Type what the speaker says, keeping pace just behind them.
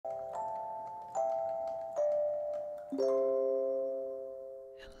Hello.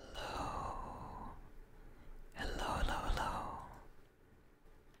 Hello.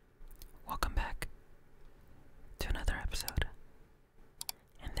 Welcome back to another episode.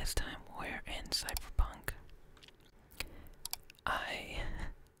 And this time we're in Cyberpunk. I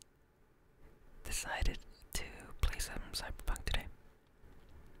decided to play some Cyberpunk today.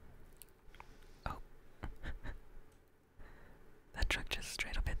 Oh. That truck just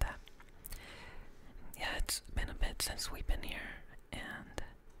straight up hit that. Yeah, it's been a bit since we've been here, and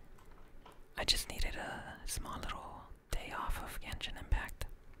I just needed a small little day off of Genshin Impact.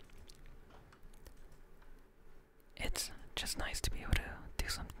 It's just nice to be able to do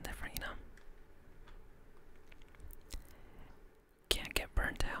something different, you know? Can't get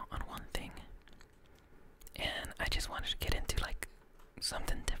burnt out on one thing. And I just wanted to get into like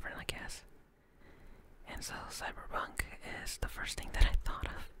something different, I guess. And so Cyberpunk is the first thing that I thought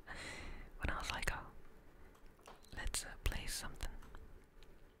of when I was like, oh, let's play something.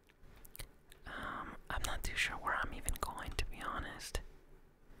 I'm not too sure where I'm even going, to be honest.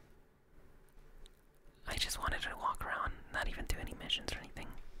 I just wanted to walk around, not even do any missions or anything.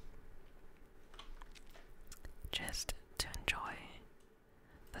 Just to enjoy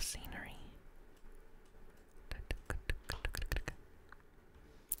the scenery.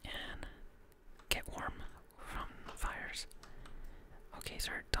 And get warm from fires. Okay,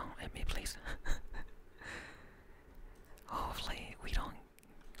 sir, don't hit me, please. Hopefully, we don't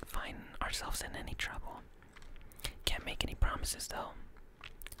find ourselves in any trouble. Can't make any promises, though.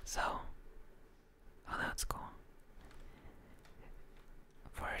 So, oh, that's cool.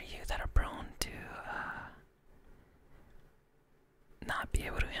 For you that are prone to not be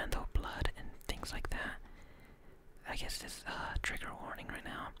able to handle blood and things like that, I guess this trigger warning right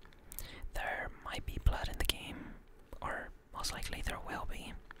now. There might be blood in the game, or most likely there will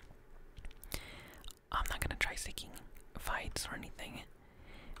be. I'm not gonna try seeking fights or anything.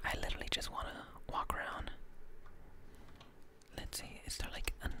 I literally just wanna walk around. Let's see, is there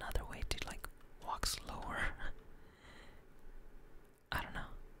like another way to like walk slower? I don't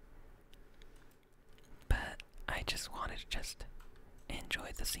know. But I just wanted to just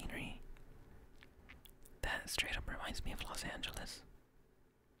enjoy the scenery. That straight up reminds me of Los Angeles.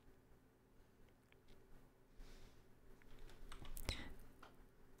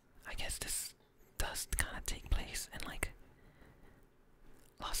 I guess this does kind of take place in like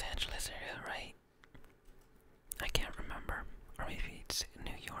Los Angeles area, right? I can't remember. Or maybe it's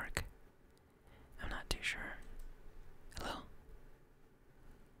New York. I'm not too sure. Hello?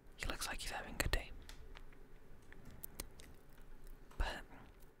 He looks like he's having a good day. But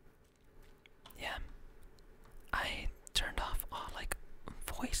yeah, I turned off all like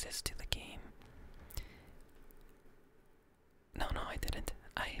voices to the game. No, I didn't.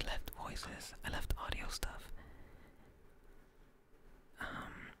 I left voices. I left audio stuff.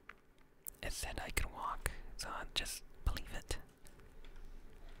 It said I could walk, so I just believe it.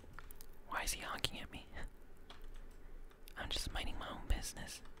 Why is he honking at me? I'm just minding my own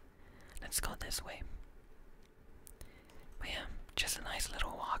business. Let's go this way. But yeah, just a nice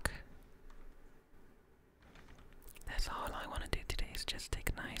little walk. That's all I want to do today, is just take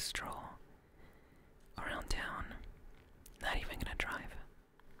a nice stroll around town. Not even gonna drive.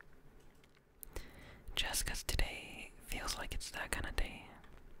 Just 'cause today feels like it's that kind of day.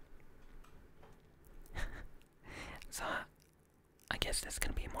 So I guess this is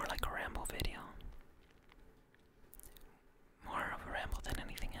gonna be more like a ramble video. More of a ramble than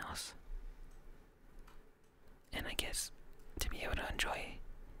anything else. And I guess to be able to enjoy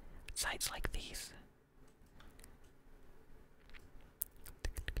sights like these.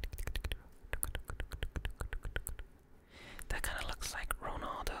 That kind of looks like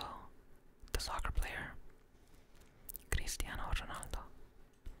Ronaldo, the soccer player. Cristiano Ronaldo.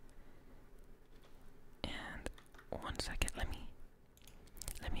 And 1 second, let me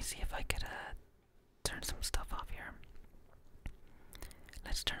see if I could turn some stuff off here.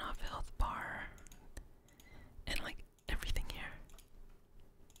 Let's turn off health bar and like everything here.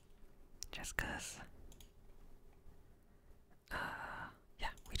 Just 'cause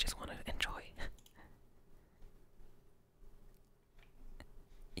yeah, we just want to enjoy.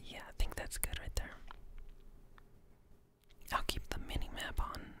 Yeah, I think that's good right there. I'll keep the mini map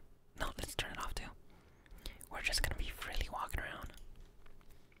on. No, let's turn it off too. We're just gonna be freely walking around.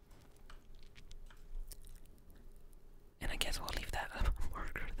 And I guess we'll leave that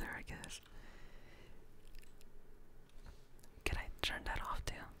marker there, I guess. Can I turn that off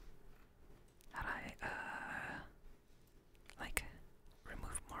too? How do I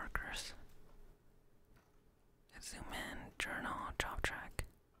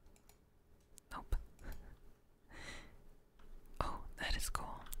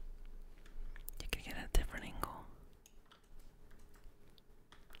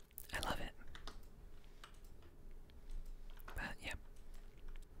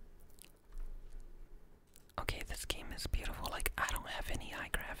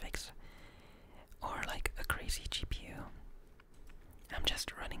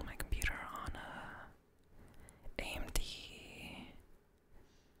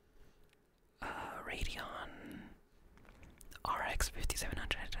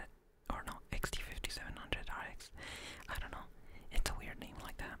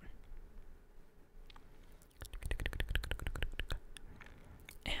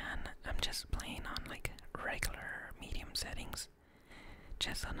settings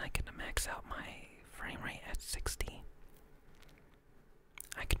just so I can max out my frame rate at 60.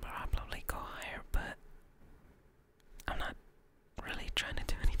 I could probably go higher, but I'm not really trying to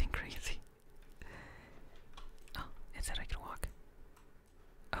do anything crazy. Oh, it said I could walk.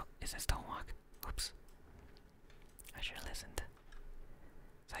 Oh, it says don't walk. Oops. I should have listened.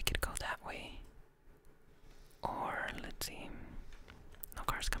 So I could go that way. Or, let's see. No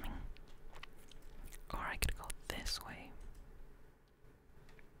cars coming. Or I could go this way.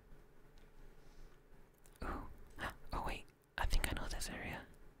 Ooh. Oh wait, I think I know this area.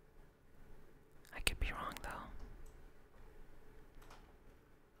 I could be wrong though.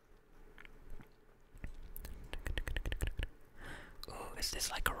 Ooh, is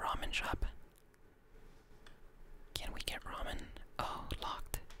this like a ramen shop? Can we get ramen? Oh,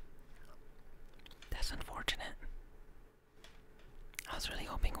 locked. That's unfortunate. I was really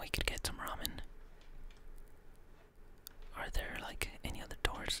hoping we could get some ramen. Are there like any other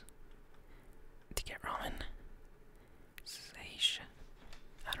doors to get ramen? Seish.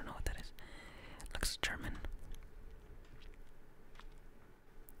 I don't know what that is. Looks German.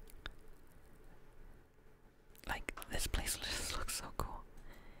 Like, this place just looks so cool.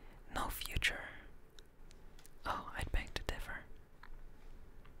 No future. Oh, I'd beg to differ.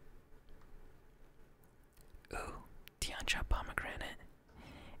 Ooh, Tiancha pomegranate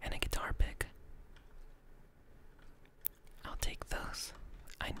and a guitar pick. I'll take those.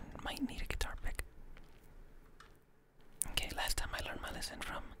 I might need a guitar pick. Okay, last time I learned my lesson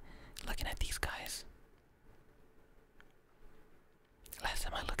from looking at these guys. Last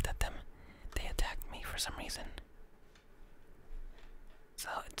time I looked at them, they attacked me for some reason. So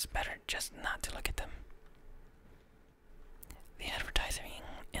it's better just not to look at them. The advertising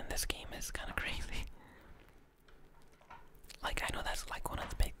in this game is kind of crazy. Like, I know that's like one of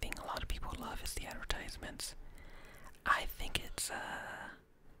the big things a lot of people love is the advertisements. I think it's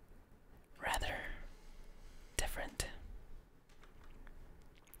rather different.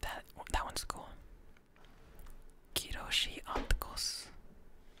 That one's cool. Kiroshi Opticals.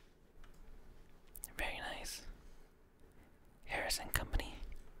 Very nice. Harrison Company.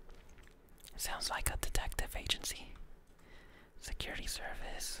 Sounds like a detective agency. Security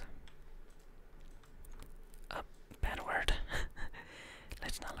service. Bad word.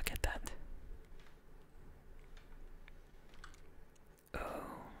 Let's not look at that. Oh,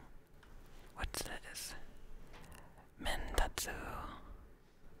 what's this? Mendatsu.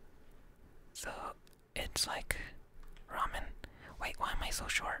 So it's like ramen. Wait, why am I so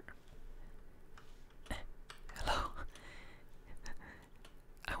short? Hello?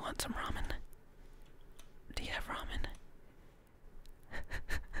 I want some ramen. Do you have ramen?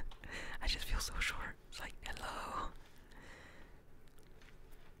 I just feel so short. It's like, hello.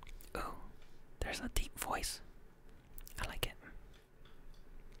 Ooh, there's a deep voice. I like it.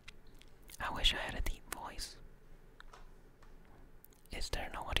 I wish I had a deep voice. Is there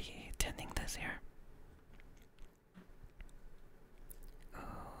nobody tending this here?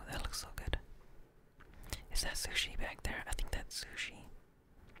 Oh, that looks so good. Is that sushi back there? I think that's sushi.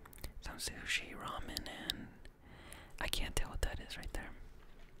 Some sushi, ramen, and I can't tell what that is right there.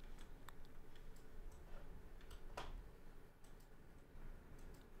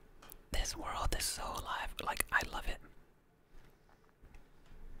 This world is so alive. Like, I love it.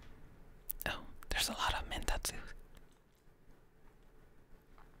 Oh, there's a lot of mentatsu.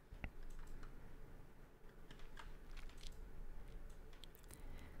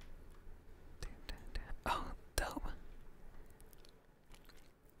 Oh, dope.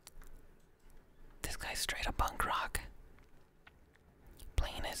 This guy's straight up punk rock.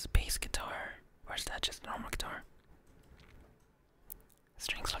 Playing his bass guitar. Or is that just a normal guitar?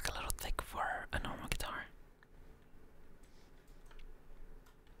 Strings look a little thick for a normal guitar.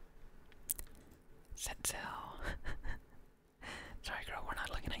 Set sail. Sorry girl, we're not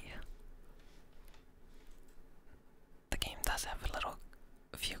looking at you. The game does have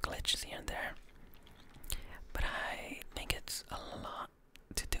a few glitches here and there. But I think it's a lot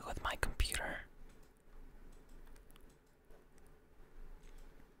to do with my computer.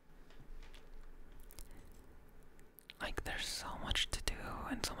 Like, there's so much to do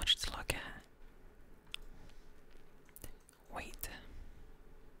and so much to look at. Wait.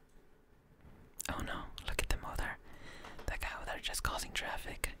 Oh no, look at them over there. That guy over there just causing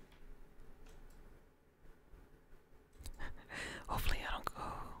traffic. Hopefully I don't go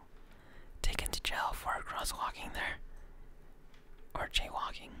taken to jail for crosswalking there. Or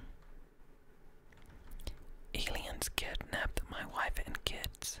jaywalking. Aliens kidnapped my wife and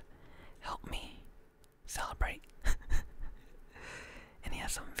kids. Help me. Celebrate. And he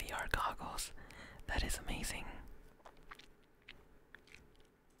has some VR goggles. That is amazing.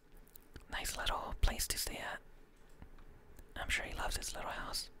 Nice little place to stay at. I'm sure he loves his little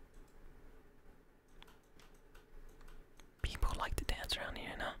house. People like to dance around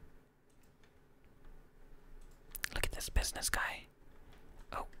here, no? Look at this business guy.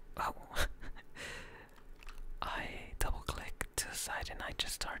 Oh. I double click to the side and I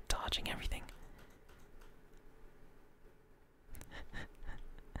just start dodging everything.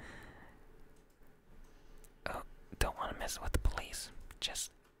 Oh, don't want to mess with the police.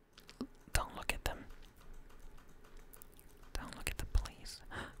 Just don't look at them. Don't look at the police.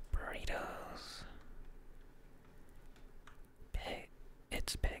 Burritos. Big.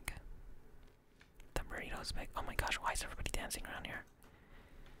 It's big. The burrito's big. Oh my gosh, why is everybody dancing around here?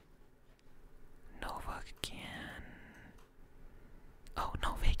 Nova can. Oh,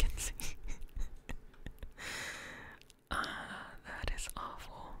 no vacancy. That is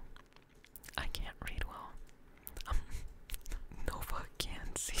awful. I can't read well. Nova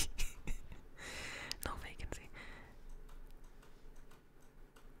can see. No vacancy.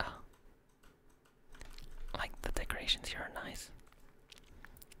 Oh. Like the decorations here are nice.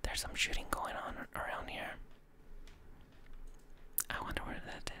 There's some shooting going on around here. I wonder where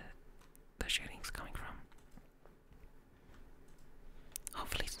the shooting's coming from.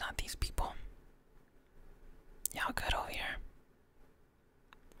 Hopefully it's not these people. Y'all good over here?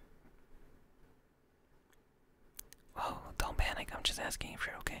 Whoa, don't panic, I'm just asking if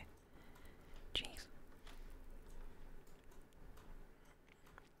you're okay. Jeez.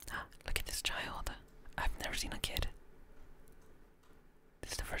 Look at this child. I've never seen a kid.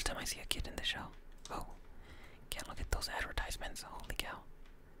 This is the first time I see a kid in the show. Oh, can't look at those advertisements, holy cow.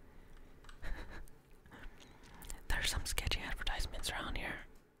 There's some sketchy advertisements around here.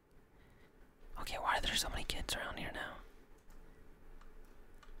 Okay, why are there so many kids around here now?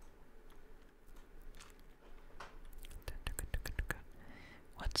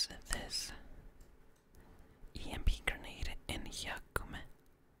 What's this? EMP grenade in Yakume.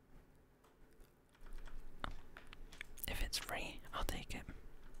 If it's free, I'll take it.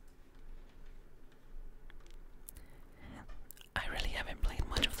 I really haven't played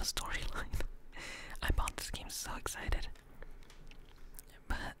much of the storyline. I bought this game so excited.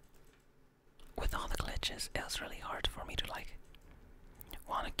 But with all the glitches, it was really hard for me to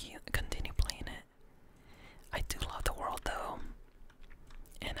want to continue playing it. I do love the world though,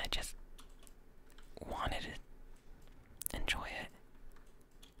 and I just wanted to enjoy it.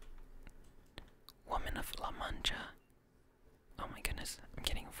 Woman of La Mancha. Oh my goodness, I'm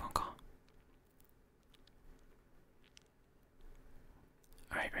getting a phone call.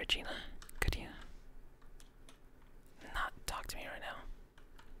 Alright, Regina, could you not talk to me right now?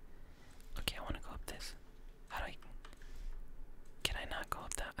 Okay, I want to go up this. How do I... Can I not go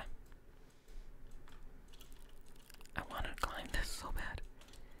up that? I want to climb this so bad.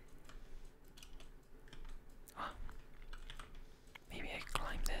 Oh. Maybe I can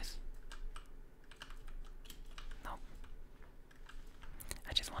climb this. Nope.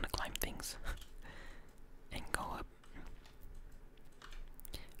 I just want to climb things. And go up.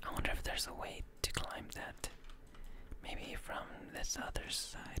 I wonder if there's a way to climb that. Maybe from this other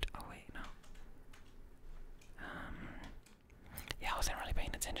side. Oh wait, no. Yeah, I wasn't really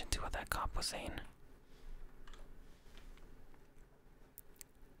paying attention to what that cop was saying.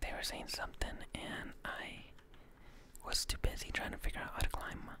 They were saying something and I was too busy trying to figure out how to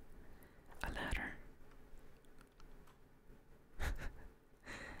climb a ladder.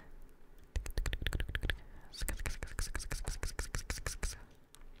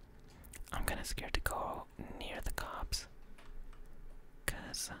 I'm kinda scared to go near the cops,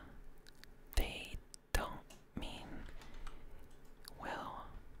 'cause they don't mean well.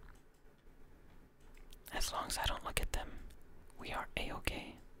 As long as I don't look at them, we are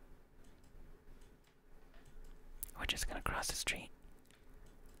A-okay. We're just gonna cross the street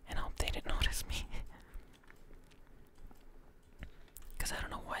and hope they didn't notice me. 'Cause I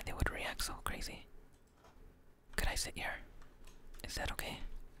don't know why they would react so crazy. Could I sit here? Is that okay?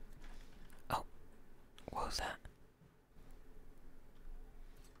 Oh, what was that?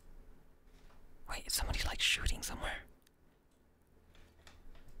 Wait, somebody's like shooting somewhere.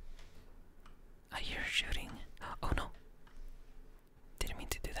 I hear shooting. Oh no. Didn't mean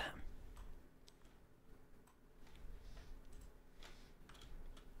to do that.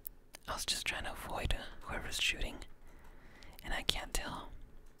 I was just trying to avoid whoever's shooting, and I can't tell.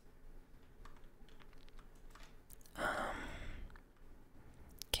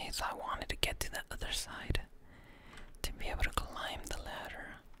 Okay, so I wanted to get to the other side to be able to climb the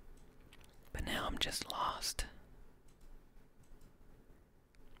ladder, but now I'm just lost.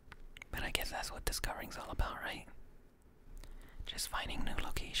 But I guess that's what discovering's all about, right? Just finding new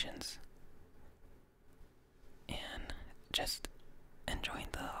locations just enjoying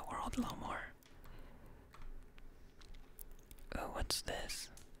the world a little more. Oh, what's this?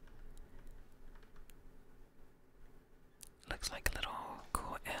 Looks like a little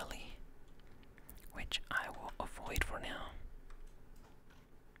cool alley, which I will avoid for now.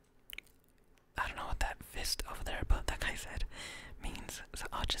 I don't know what that fist over there, but that guy said means, so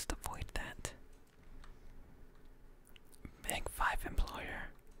I'll just avoid that. Bank 5 employer.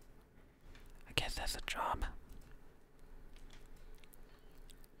 I guess that's a job.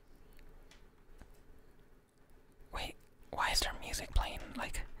 Wait, why is there music playing?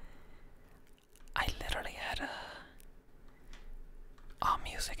 Like, I literally had all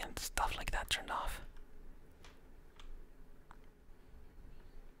music and stuff like that turned off.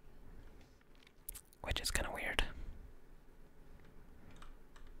 Which is kind of weird.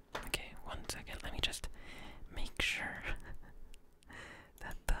 Okay, 1 second. Let me just make sure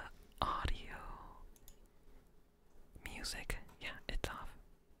that the audio music, yeah, it's off.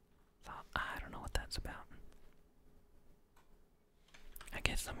 So I don't know what that's about. I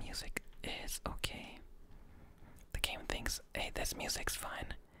guess the music is okay. The game thinks, hey, this music's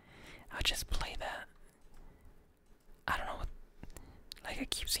fine. I'll just play that. I don't know what, like, I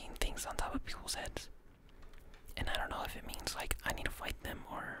keep seeing things on top of people's heads. And I don't know if it means, like, I need to fight them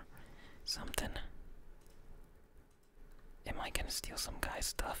or something. Am I gonna steal some guy's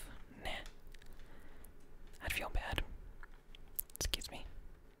stuff? Nah. I'd feel bad. Excuse me.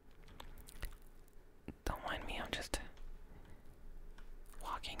 Don't mind me, I'm just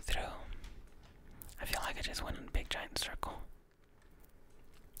walking through. I feel like I just went in a big giant circle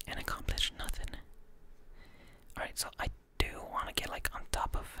and accomplished nothing. Alright, so I do want to get like on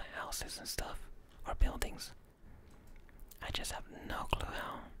top of houses and stuff, or buildings. I just have no clue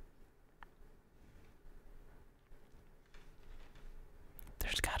how.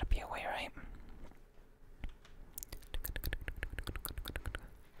 There's gotta be a way, right?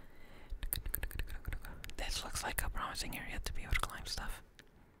 This looks like a promising area to be able to climb stuff.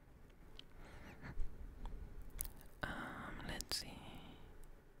 Let's see.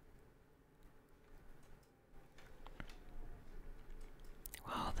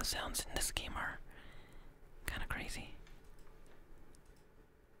 Wow, the sounds in this game are kind of crazy.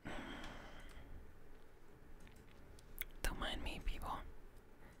 Don't mind me, people.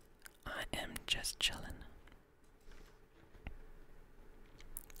 I am just chilling.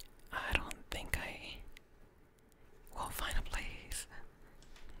 I don't think I will find a place.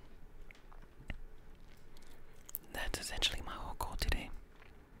 That's essentially my whole goal today.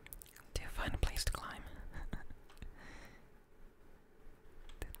 To find a place to climb.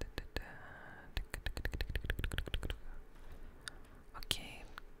 Okay,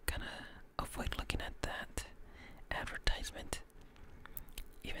 gonna avoid looking at that advertisement,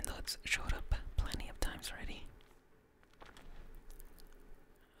 even though it's showed up plenty of times already.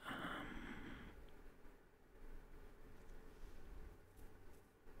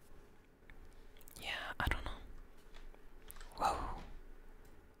 Yeah, I don't know. Whoa.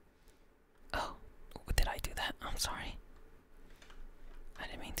 Oh, did I do that? I'm sorry. I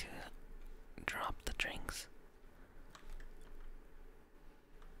didn't mean to drop the drinks.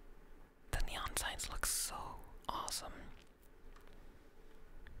 The neon signs look so awesome.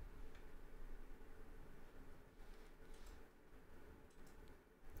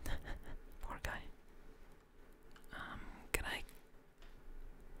 Poor guy. Can I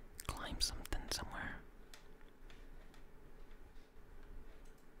climb something somewhere?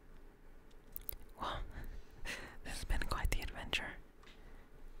 Well, this has been quite the adventure.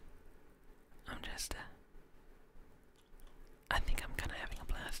 I'm just, I think I'm kind of having a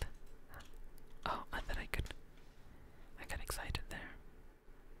blast. Oh, I thought I got excited there.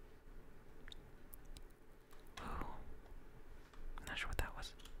 Ooh. Not sure what that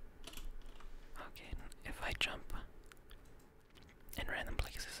was. Okay, if I jump in random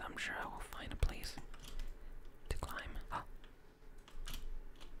places, I'm sure I will find a place to climb. Oh.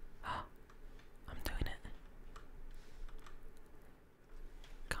 Oh. I'm doing it.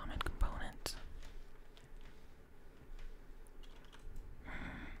 Common components.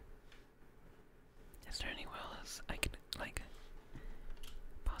 Is there anywhere else I could, like,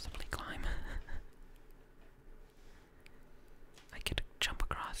 possibly climb? I could jump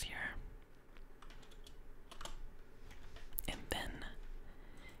across here. And then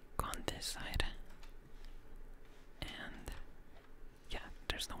go on this side. And yeah,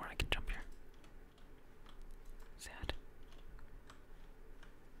 there's nowhere I can jump here. Sad.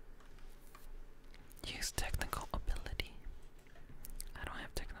 Use technical ability. I don't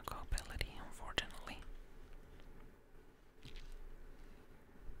have technical ability, unfortunately.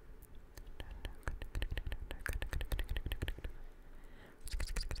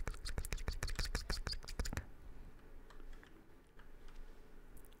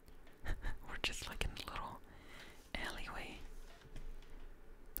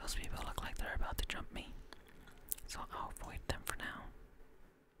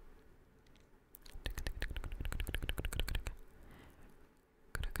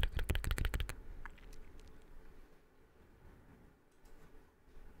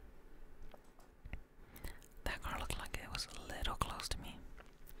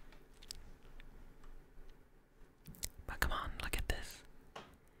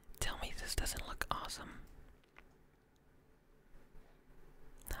 awesome.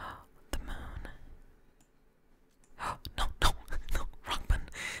 The moon. Oh, no, no, no, wrong button.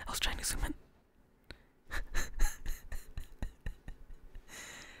 I was trying to zoom in.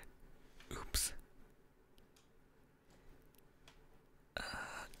 Oops.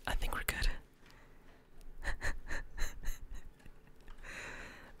 I think we're good.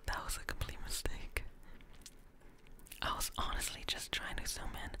 That was a complete mistake. I was honestly just trying to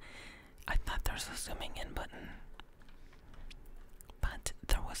zoom in. I thought there was a zooming in button, but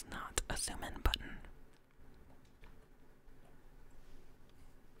there was not a zoom in button.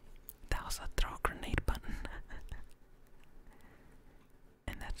 That was a throw grenade button.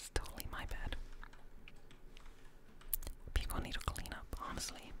 And that's totally my bad. People need to clean up,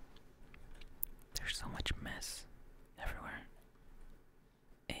 honestly. There's so much mess everywhere.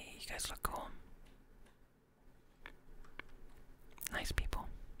 Hey, you guys look cool. Nice people.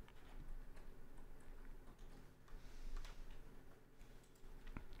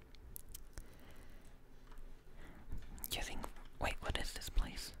 You think, wait, what is this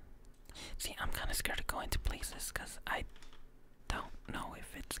place? See, I'm kind of scared to go into places because I don't know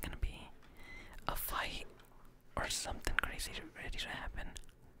if it's gonna be a fight or something crazy ready to happen.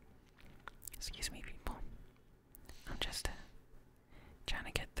 Excuse me, people. I'm just trying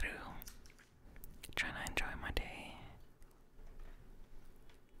to get through, trying to enjoy my day.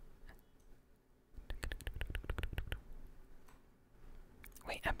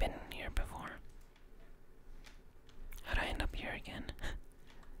 Wait, I've been here before. How'd I end up here again?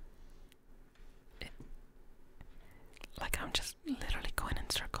 Like I'm just literally going in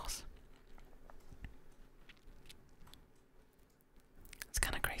circles. It's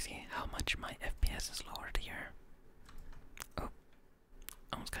kind of crazy how much my FPS is lowered here. Oh,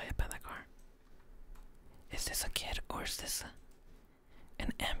 almost got hit by that car. Is this a kid or is this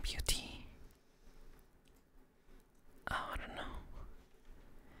an amputee? Oh, I don't know.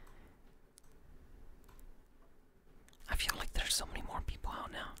 I feel like there's so many more people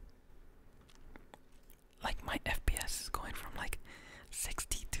out now. Like my FPS is going from like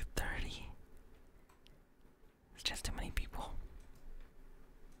 60 to 30. It's just too many people.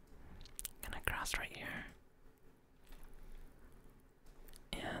 Gonna cross right here.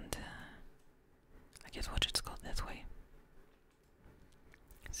 And I guess we'll just go this way.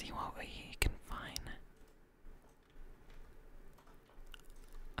 See what we can find.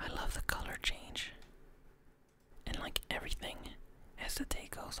 I love the color change. And like everything as the day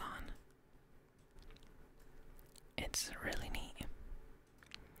goes on. It's really neat.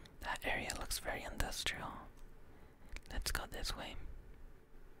 That area looks very industrial. Let's go this way.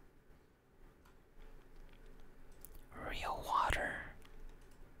 Real water.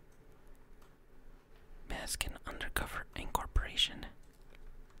 Baskin Undercover Incorporation.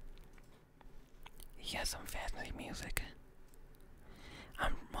 He has some fancy music.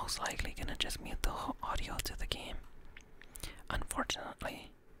 I'm most likely gonna just mute the audio to the game.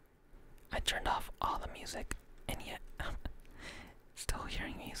 Unfortunately, I turned off all the music, and yet I'm still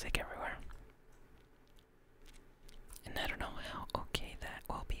hearing music everywhere. And I don't know how okay that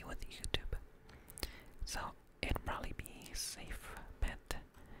will be with YouTube. So it'd probably be a safe bet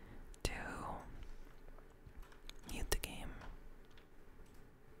to mute the game.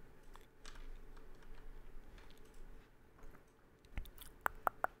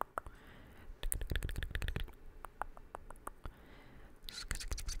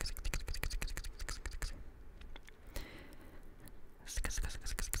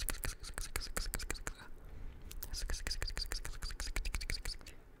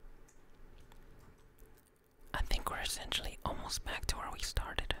 I think we're essentially almost back to where we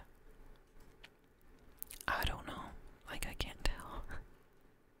started. I don't know. Like, I can't tell.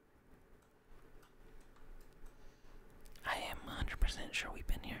 I am 100% sure we've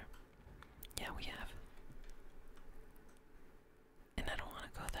been here. Yeah, we have. And I don't want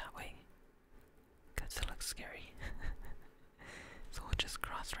to go that way, because it looks scary. So we'll just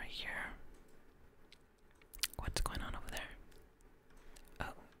cross right here. What's going on over there?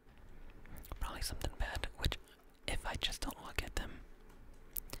 Oh, probably something bad, which if I just don't look at them,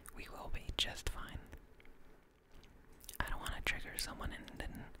 we will be just fine. I don't want to trigger someone and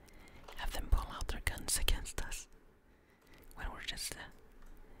then have them pull out their guns against us when we're just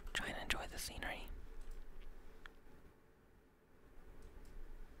trying to enjoy the scenery.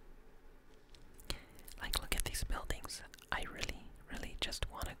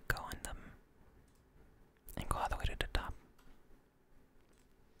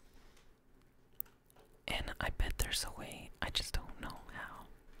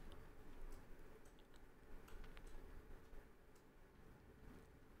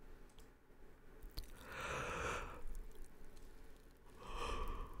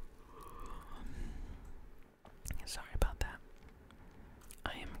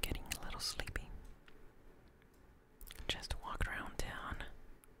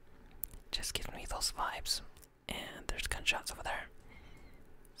 just gives me those vibes. And there's gunshots over there.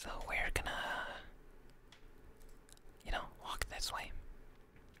 So we're gonna, walk this way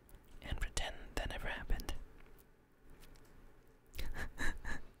and pretend that never happened.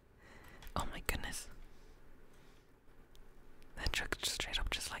 Oh my goodness. That truck straight up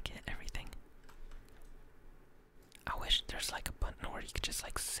just like hit everything. I wish there's like a button where you could just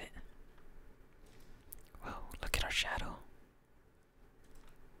like sit. Whoa, look at our shadow.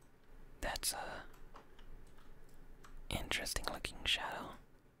 That's a interesting looking shadow.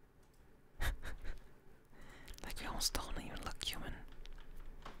 Like we almost don't even look human.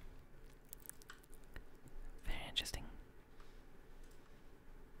 Very interesting.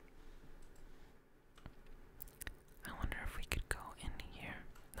 I wonder if we could go in here.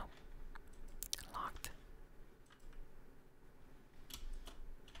 Nope. Locked.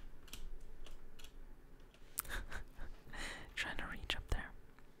 Trying to reach up there.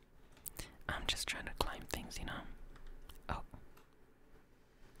 I'm just trying to climb things, Oh.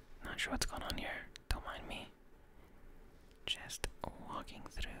 Not sure what's going on here. Don't mind me. Just walking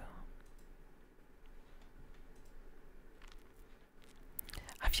through.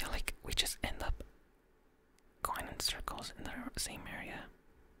 I feel like we just end up going in circles in the same area.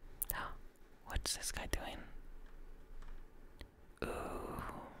 Oh, what's this guy doing? Ooh,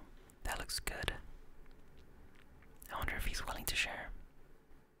 that looks good. I wonder if he's willing to share.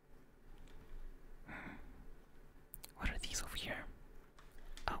 What are these over here?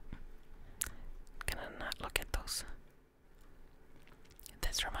 Oh, gonna not look at those.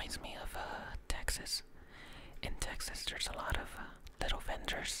 This reminds me of Texas. In Texas, there's a lot of little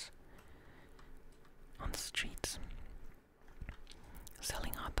vendors on the streets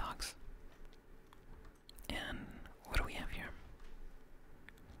selling hot dogs. And what do we have here?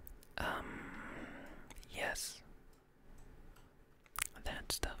 Yes.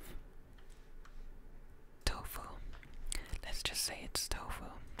 That stuff. Tofu. Let's just say it's tofu.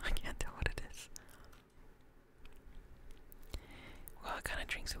 I can't tell what it is. Well, what kind of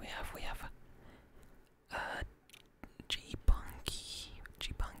drinks do we have? We have G-Punky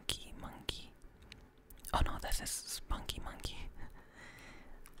Monkey. Oh no, this is Spunky Monkey.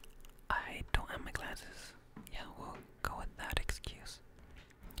 I don't have my glasses. Yeah, we'll go with that excuse.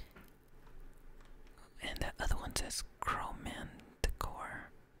 And that other one says Chromanticore.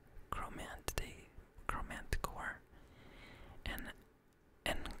 Chromanticore.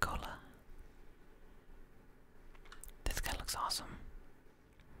 And Cola. This guy looks awesome.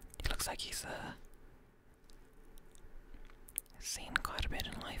 He looks like he's seen quite a bit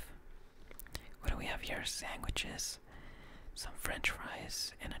in life. What do we have here? Sandwiches, some French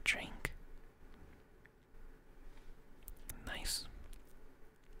fries, and a drink. Nice.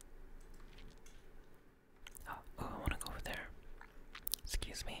 Oh, I want to go over there.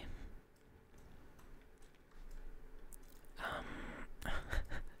 Excuse me.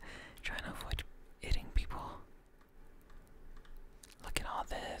 Trying to avoid hitting people. Look at all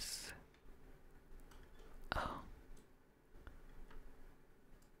this. Oh.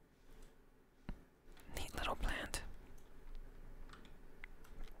 Neat little plant.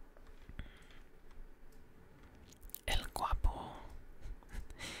 El Guapo.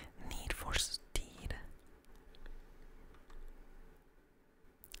 Need for Speed.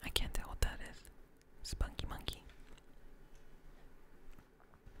 I can't tell what that is. Spunky Monkey.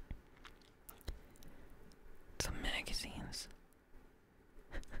 Some magazines.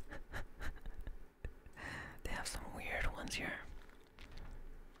 They have some weird ones here.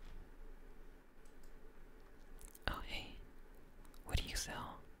 Oh hey, what do you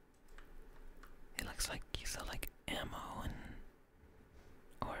sell? It looks like you sell like ammo and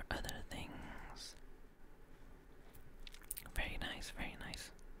or other things. Very nice, very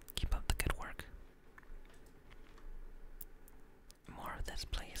nice. Keep up the good work. More of this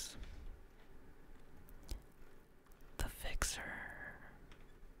place. The Fixer.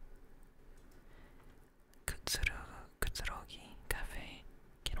 Kutsurogi Cafe.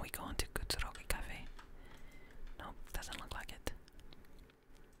 Can we go into Kutsurogi Cafe? Nope, doesn't look like it.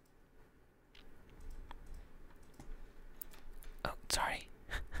 Oh, sorry.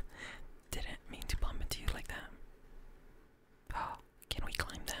 Didn't mean to bump into you like that. Oh, can we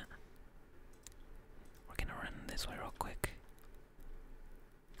climb that? We're gonna run this way real quick.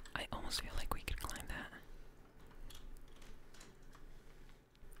 I almost feel like we could climb that.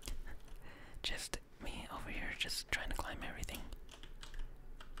 Just me over here, just trying to climb everything.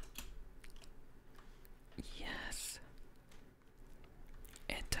 Yes.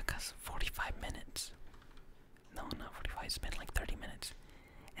 It took us 45 minutes. No, not 45, it's been like 30 minutes.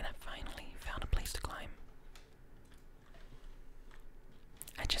 And I finally found a place to climb.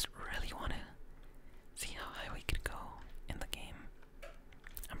 I just really want to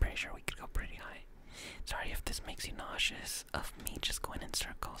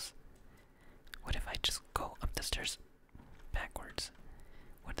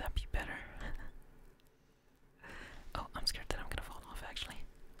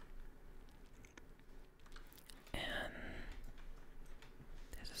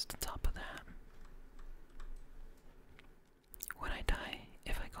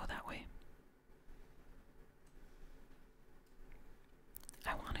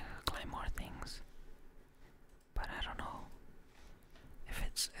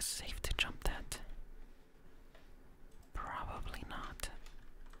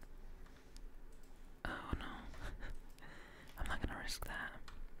risk that.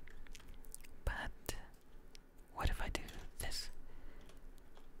 But what if I do this?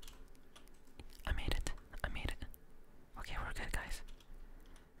 I made it. I made it. Okay, we're good, guys.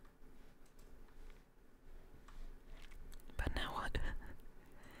 But now what?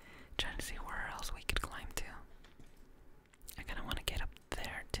 Trying to see where else we could climb to. I kind of want to get up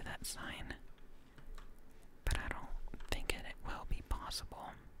there to that sign, but I don't think it will be possible.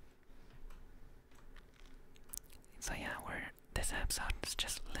 So yeah, this episode is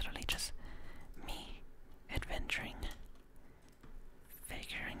just literally just me adventuring,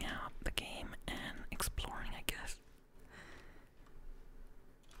 figuring out the game, and exploring, I guess.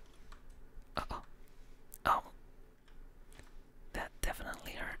 Uh-oh. Oh. That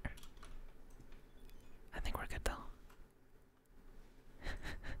definitely hurt. I think we're good though.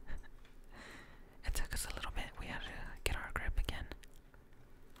 It took us a little bit. We had to get our grip again.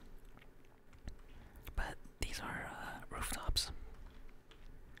 But these are rooftops,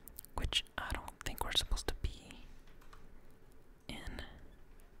 which I don't think we're supposed to be in.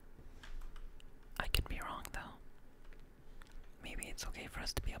 I could be wrong though. Maybe it's okay for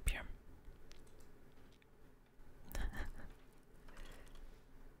us to be up here.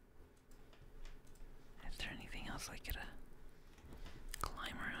 Is there anything else I could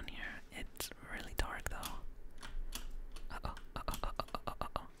climb around here? It's really dark though. Uh-oh,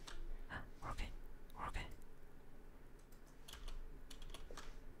 uh-oh. We're okay, we're okay.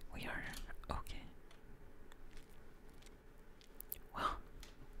 We are okay. Well,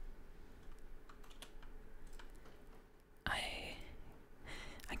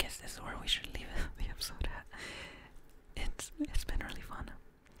 I guess this is where we should leave the episode at. It's been really fun.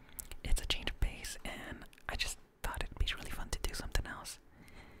 It's a change of pace, and I just thought it'd be really fun to do something else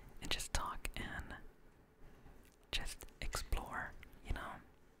and just talk and just explore, you know.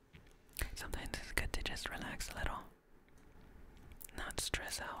 Sometimes it's good to just relax a little, not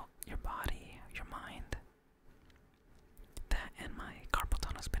stress out your body, your mind. That and my carpal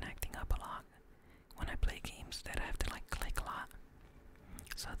tunnel's been acting up a lot when I play games that I have to like click a lot.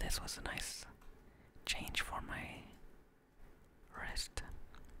 So this was a nice change for my wrist.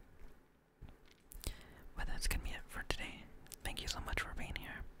 But that's gonna be it for today. Thank you so much for being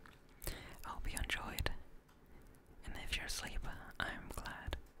here. I hope you enjoyed. And if you're asleep, I'm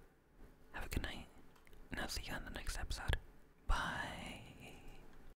glad. Have a good night, and I'll see you on the next episode.